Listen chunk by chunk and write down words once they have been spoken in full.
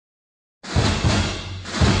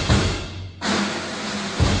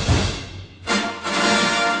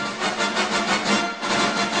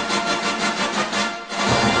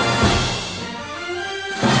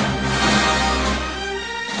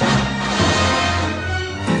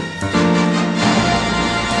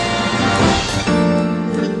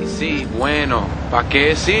Bueno, ¿pa'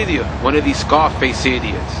 qué es idiot? One of these Scarface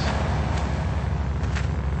idiots.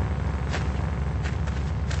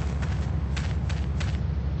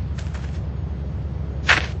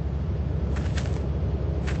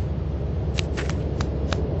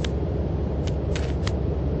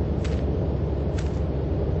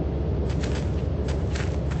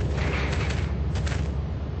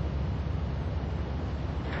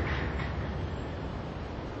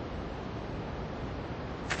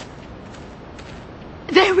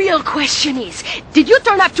 The real question is, did you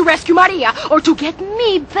turn up to rescue Maria or to get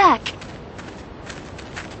me back?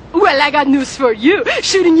 Well, I got news for you.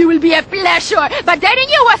 Shooting you will be a pleasure, but dating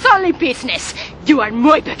you was only business. You are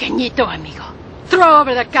muy pequeñito, amigo. Throw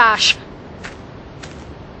over the cash.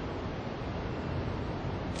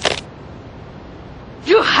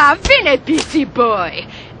 You have been a busy boy,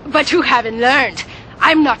 but you haven't learned.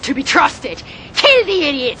 I'm not to be trusted. Kill the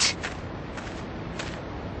idiot!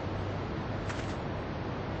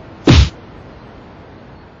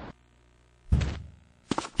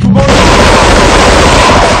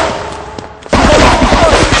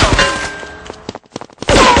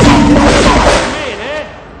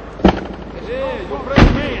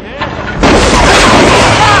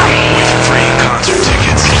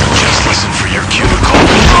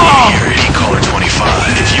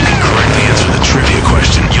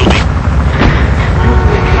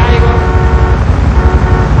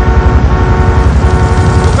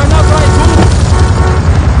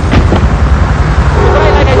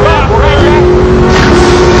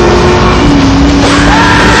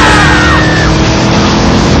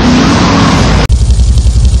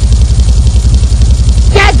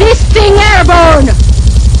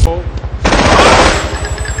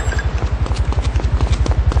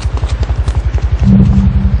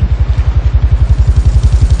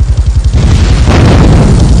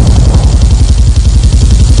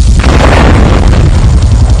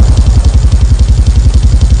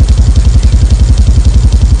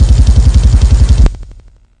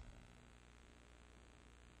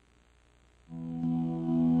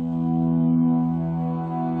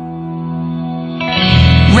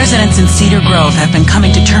 Residents in Cedar Grove have been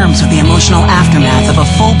coming to terms with the emotional aftermath of a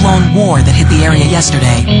full-blown war that hit the area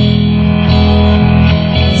yesterday.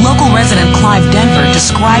 Local resident Clive Denver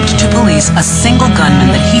described to police a single gunman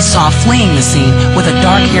that he saw fleeing the scene with a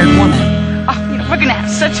dark-haired woman. Oh, we're gonna have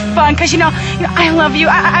such fun, cause you know, I love you.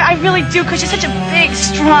 I really do, cause you're such a big,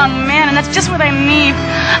 strong man, and that's just what I need.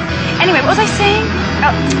 Anyway, what was I saying?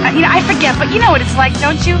 I forget, but you know what it's like,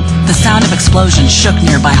 don't you? The sound of explosions shook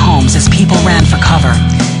nearby homes as people ran for cover.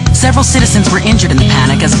 Several citizens were injured in the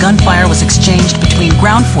panic as gunfire was exchanged between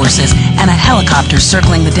ground forces and a helicopter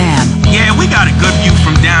circling the dam. Yeah, we got a good view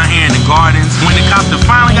from down here in the gardens. When the copter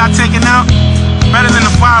finally got taken out, better than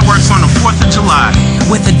the fireworks on the 4th of July.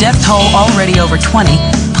 With the death toll already over 20,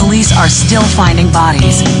 police are still finding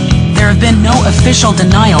bodies. There have been no official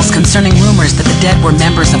denials concerning rumors that the dead were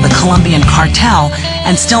members of the Colombian cartel,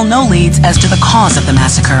 and still no leads as to the cause of the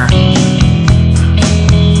massacre.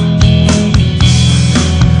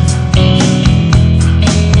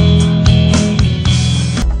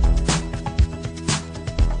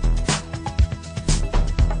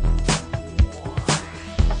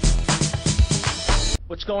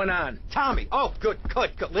 What's going on? Tommy! Oh, good.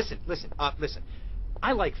 Listen.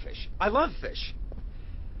 I like fish. I love fish.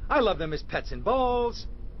 I love them as pets in bowls,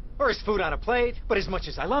 or as food on a plate, but as much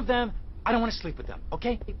as I love them, I don't want to sleep with them,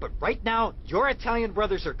 okay? But right now, your Italian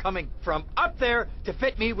brothers are coming from up there to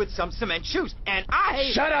fit me with some cement shoes, and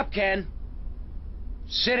I... Shut up, Ken!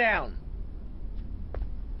 Sit down.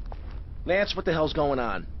 Lance, what the hell's going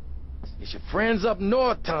on? It's your friends up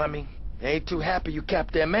north, Tommy. They ain't too happy you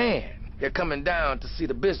kept their man. They're coming down to see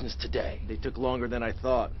the business today. They took longer than I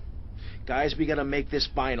thought. Guys, we gotta make this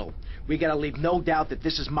final. We gotta leave no doubt that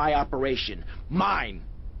this is my operation. Mine!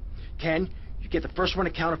 Ken, you get the first run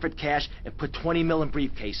of counterfeit cash and put 20 mil in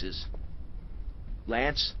briefcases.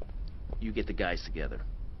 Lance, you get the guys together.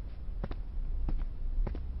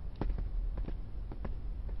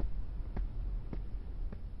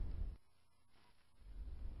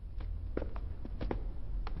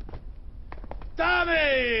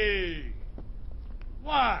 Tommy!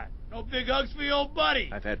 What? No big hugs for your old buddy?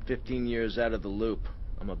 I've had 15 years out of the loop.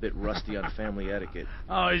 I'm a bit rusty on family etiquette.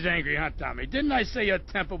 Oh, he's angry, huh, Tommy? Didn't I say your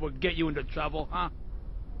temper would get you into trouble, huh?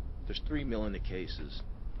 There's 3 mil in the cases.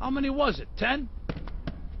 How many was it? 10?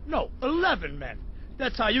 No, 11 men.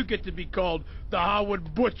 That's how you get to be called the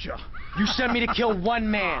Howard Butcher. You sent me to kill one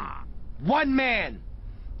man. One man!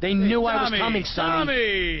 They knew I was coming, Sonny.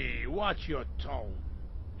 Tommy, watch your tone.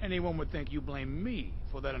 Anyone would think you blame me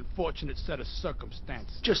for that unfortunate set of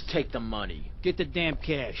circumstances. Just take the money. Get the damn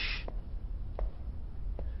cash.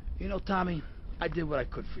 You know, Tommy, I did what I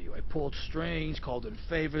could for you. I pulled strings, called in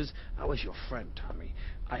favors. I was your friend, Tommy.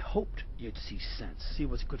 I hoped you'd see sense, see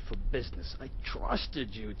what's good for business. I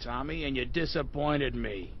trusted you, Tommy, and you disappointed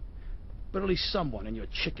me. But at least someone in your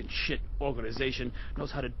chicken shit organization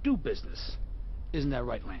knows how to do business. Isn't that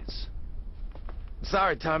right, Lance?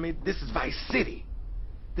 Sorry, Tommy, this is Vice City.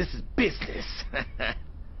 This is business.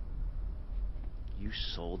 You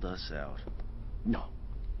sold us out. No,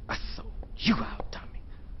 I sold you out, Tommy.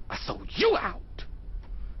 I sold you out.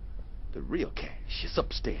 The real cash is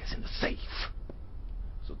upstairs in the safe.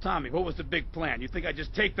 So, Tommy, what was the big plan? You think I'd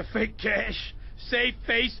just take the fake cash, save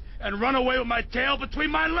face, and run away with my tail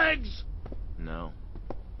between my legs? No.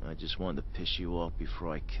 I just wanted to piss you off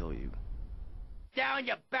before I kill you. Down,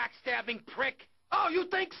 you backstabbing prick! Oh, you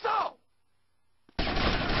think so?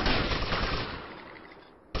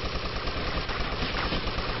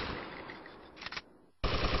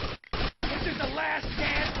 This is the last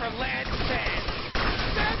chance for Lance Sands.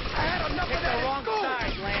 I had enough of that. The wrong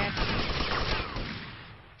side, Lance.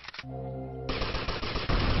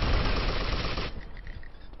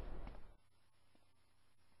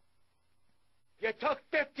 You took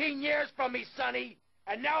 15 years from me, Sonny,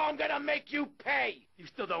 and now I'm gonna make you pay. You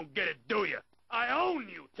still don't get it, do you? I own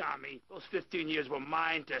you, Tommy. Those 15 years were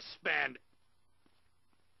mine to spend.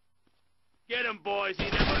 Get him, boys. He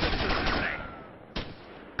never listened to say.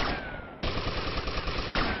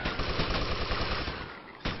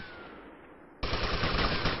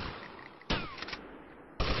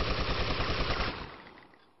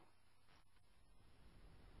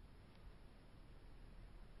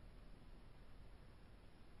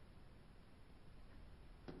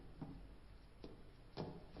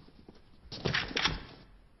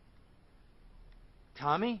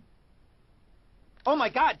 Tommy? Oh my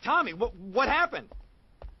God, Tommy, what happened?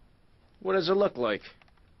 What does it look like?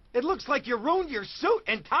 It looks like you ruined your suit,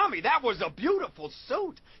 and Tommy, that was a beautiful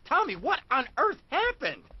suit. Tommy, what on earth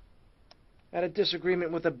happened? Had a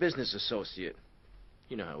disagreement with a business associate.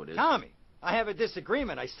 You know how it is. Tommy, I have a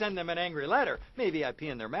disagreement. I send them an angry letter. Maybe I pee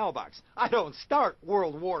in their mailbox. I don't start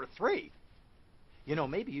World War III. You know,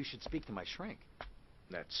 maybe you should speak to my shrink.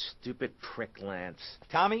 That stupid prick, Lance.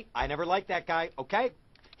 Tommy, I never liked that guy, okay?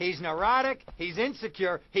 He's neurotic, he's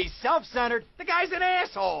insecure, he's self-centered. The guy's an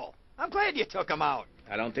asshole. I'm glad you took him out.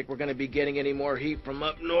 I don't think we're gonna be getting any more heat from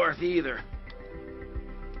up north either.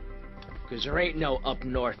 Because there ain't no up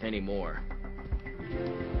north anymore.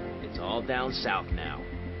 It's all down south now.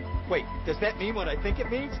 Wait, does that mean what I think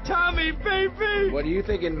it means? Tommy, baby! What do you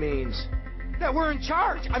think it means? That we're in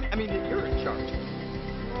charge. I mean, that you're in charge.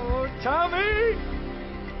 Oh, Tommy!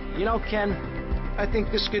 You know, Ken, I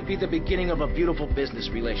think this could be the beginning of a beautiful business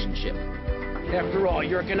relationship. After all,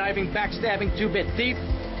 you're a conniving, backstabbing, two-bit thief,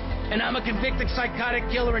 and I'm a convicted psychotic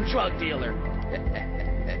killer and drug dealer.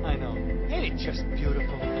 I know. Ain't it just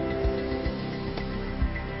beautiful?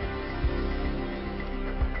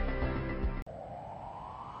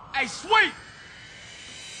 Hey, Sweet!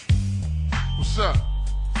 What's up?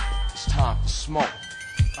 It's time for smoke.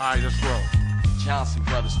 All right, let's roll. Johnson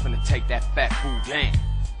Brothers finna take that fat fool down.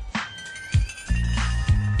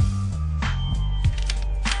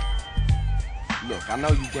 Look, I know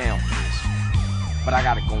you down for this, but I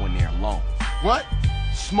gotta go in there alone. What?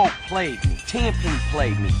 Smoke played me. Tenpenny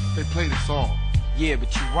played me. They played us all. Yeah,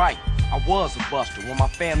 but you're right. I was a buster when my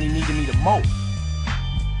family needed me the most.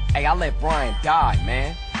 Hey, I let Brian die,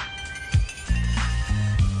 man.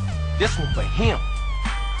 This one for him.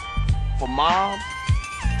 For Mom.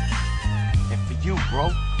 And for you,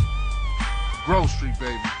 bro. Grove Street,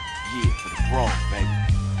 baby. Yeah, for the Grove, baby.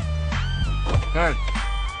 Hey.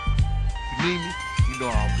 If you need me, you know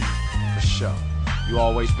I'll be. For sure. You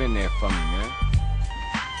always been there for me, man.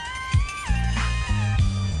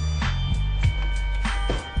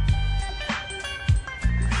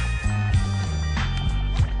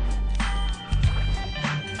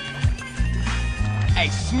 Hey,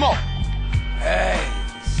 Smoke! Hey,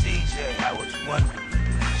 CJ, I was wondering if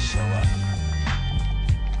you would show up.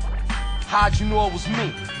 How'd you know it was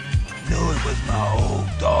me? Knew it was my old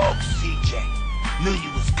dog, CJ. Knew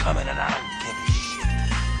you was coming and I don't give a shit.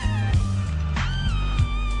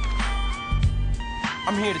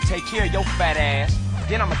 I'm here to take care of your fat ass.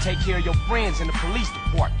 Then I'm gonna take care of your friends in the police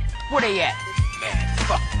department. Where they at?